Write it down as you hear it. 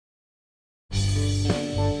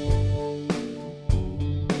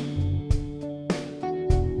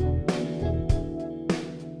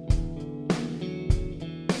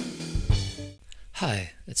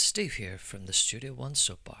It's Steve here from the Studio One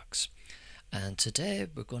Soapbox, and today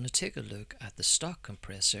we're going to take a look at the stock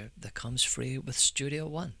compressor that comes free with Studio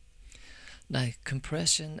One. Now,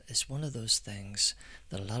 compression is one of those things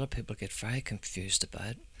that a lot of people get very confused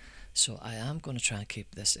about, so I am going to try and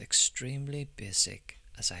keep this extremely basic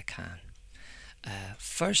as I can.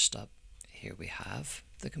 First up, here we have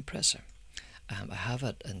the compressor. I have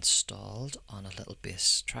it installed on a little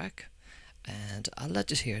bass track, and I'll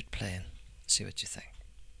let you hear it playing, see what you think.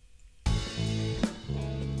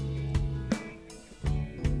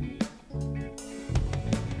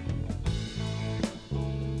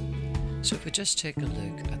 So if we just take a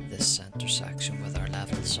look at this center section with our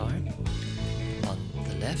levels are, on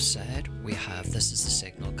the left side we have, this is the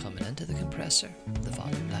signal coming into the compressor, the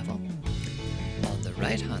volume level. On the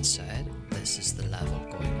right hand side, this is the level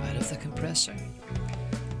going out of the compressor.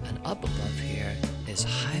 And up above here is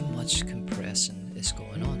how much compression is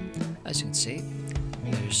going on. As you can see,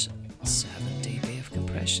 there's 7 dB of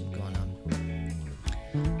compression going on.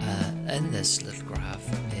 In this little graph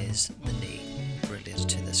is the knee related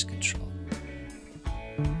to this control.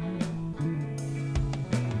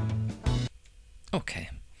 Okay,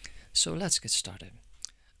 so let's get started.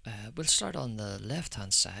 We'll start on the left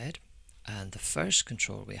hand side, and the first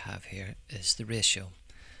control we have here is the ratio.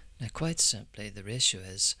 Now quite simply, the ratio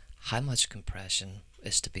is how much compression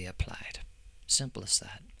is to be applied. Simple as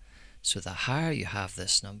that. So the higher you have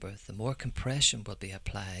this number, the more compression will be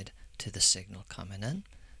applied to the signal coming in.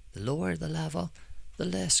 The lower the level, the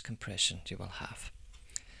less compression you will have.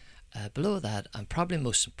 Below that, and probably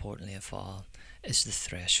most importantly of all, is the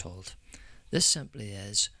threshold. This simply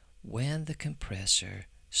is when the compressor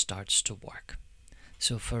starts to work.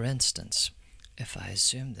 So for instance, if I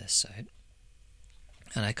zoom this out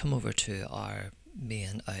and I come over to our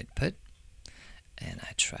main output and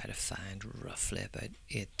I try to find roughly about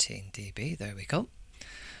 18 dB, there we go.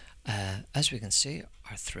 As we can see,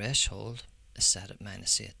 our threshold is set at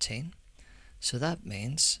 -18. So that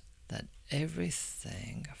means that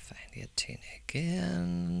everything, I find 18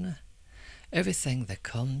 again, everything that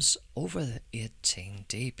comes over the 18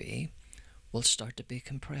 dB will start to be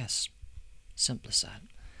compressed. Simple as that.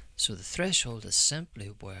 So the threshold is simply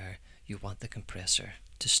where you want the compressor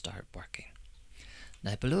to start working.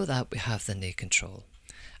 Now below that we have the knee control,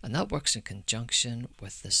 and that works in conjunction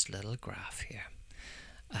with this little graph here.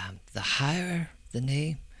 The higher the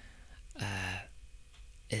knee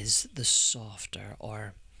is, the softer,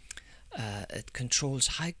 or it controls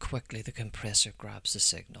how quickly the compressor grabs the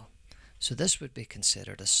signal. So this would be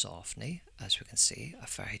considered a soft knee, as we can see, a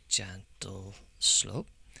very gentle slope.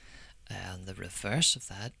 And the reverse of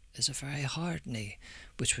that is a very hard knee,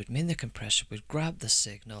 which would mean the compressor would grab the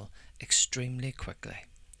signal extremely quickly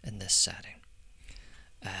in this setting.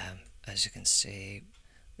 As you can see,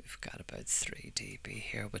 we've got about 3 dB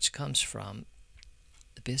here, which comes from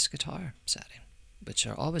the bass guitar setting, which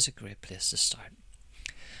are always a great place to start.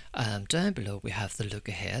 Down below we have the look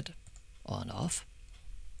ahead, on off.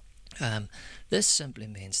 This simply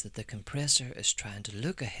means that the compressor is trying to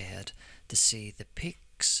look ahead to see the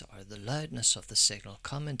peaks or the loudness of the signal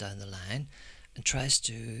coming down the line, and tries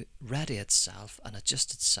to ready itself and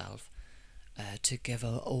adjust itself to give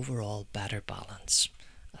an overall better balance.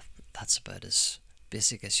 That's about as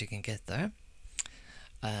basic as you can get there.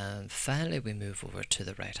 Finally we move over to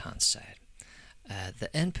the right hand side. The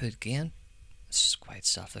input gain is quite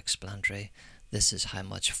self-explanatory. This is how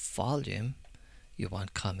much volume you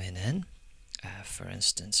want coming in. For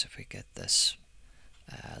instance, if we get this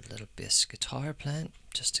little bass guitar playing,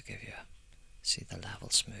 just to give you see the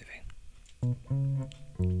levels moving.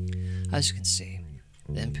 As you can see,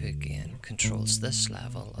 the input gain controls this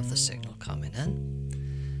level of the signal coming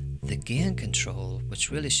in. The gain control,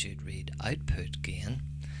 which really should read output gain,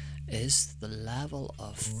 is the level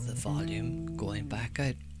of the volume going back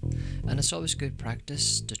out. And it's always good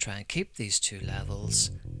practice to try and keep these two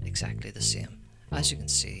levels exactly the same. As you can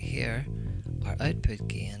see here, our output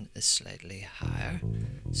gain is slightly higher,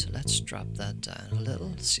 so let's drop that down a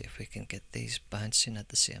little, see if we can get these bouncing at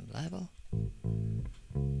the same level.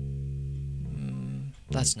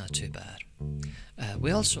 That's not too bad.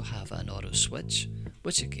 We also have an auto switch,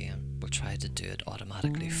 which again will try to do it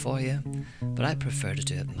automatically for you, but I prefer to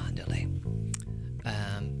do it manually.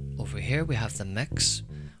 Over here we have the mix,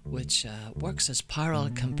 which works as parallel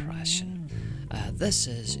compression. This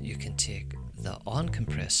is, you can take the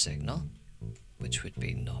uncompressed signal, which would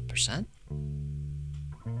be 0%,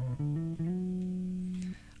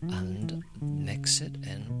 and mix it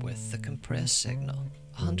in with the compressed signal.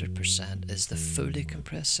 100% is the fully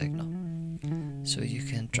compressed signal. So you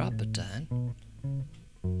can drop it down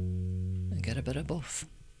and get a bit of both.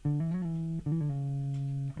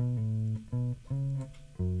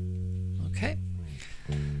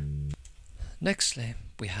 Nextly,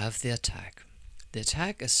 we have the attack. The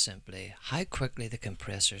attack is simply how quickly the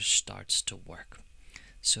compressor starts to work.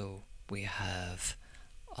 So we have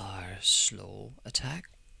our slow attack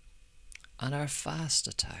and our fast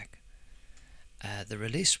attack. The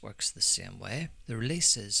release works the same way. The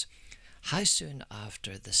release is how soon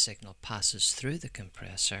after the signal passes through the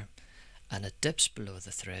compressor and it dips below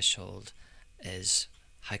the threshold is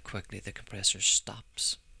how quickly the compressor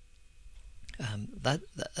stops.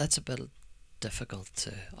 That's a bit difficult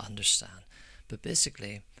to understand, but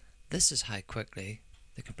basically this is how quickly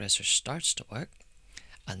the compressor starts to work,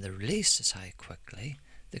 and the release is how quickly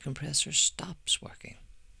the compressor stops working.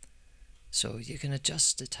 So you can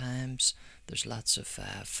adjust the times. There's lots of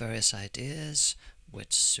various ideas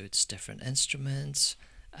which suits different instruments,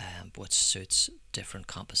 which suits different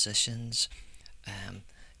compositions.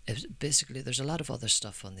 Basically there's a lot of other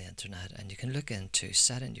stuff on the internet, and you can look into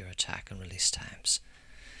setting your attack and release times.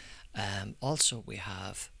 Also we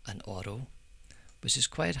have an auto, which is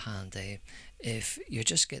quite handy if you're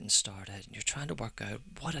just getting started and you're trying to work out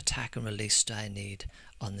what attack and release do I need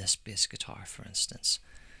on this bass guitar, for instance.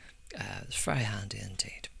 It's very handy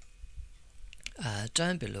indeed.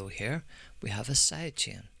 Down below here we have a side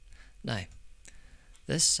chain. Now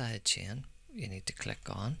this side chain you need to click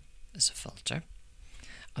on as a filter,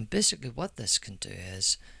 and basically what this can do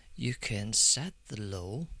is you can set the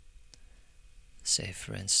low, say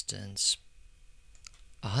for instance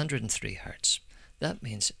 103 Hz. That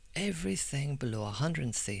means everything below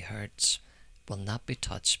 103 Hz will not be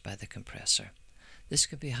touched by the compressor. This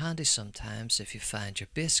can be handy sometimes if you find your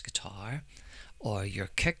bass guitar or your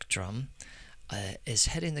kick drum is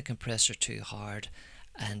hitting the compressor too hard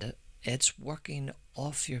and it's working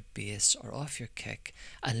off your bass or off your kick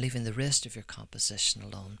and leaving the rest of your composition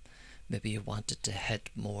alone. Maybe you want it to hit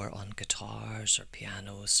more on guitars or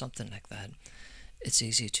pianos, something like that. It's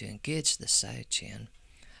easy to engage the side chain,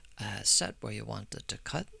 set where you want it to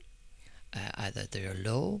cut, either your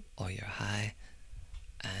low or your high,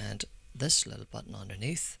 and this little button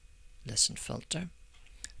underneath, listen filter,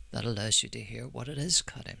 that allows you to hear what it is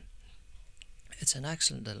cutting. It's an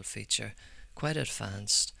excellent little feature, quite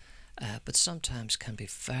advanced, but sometimes can be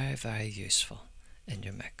very, very useful in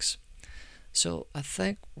your mix. So I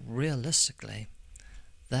think realistically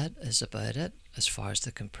that is about it as far as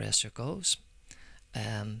the compressor goes.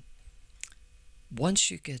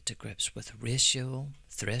 Once you get to grips with ratio,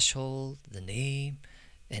 threshold, the knee,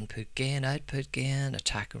 input gain, output gain,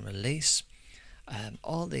 attack and release,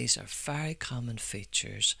 all these are very common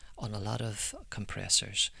features on a lot of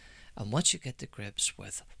compressors. And once you get to grips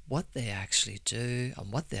with what they actually do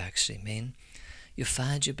and what they actually mean, you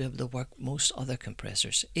find you'll be able to work most other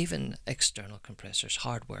compressors, even external compressors,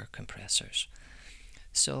 hardware compressors.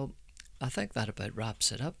 So I think that about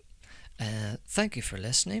wraps it up. Thank you for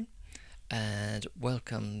listening, and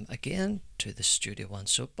welcome again to the Studio One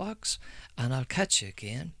Soapbox, and I'll catch you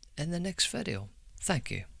again in the next video.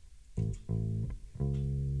 Thank you.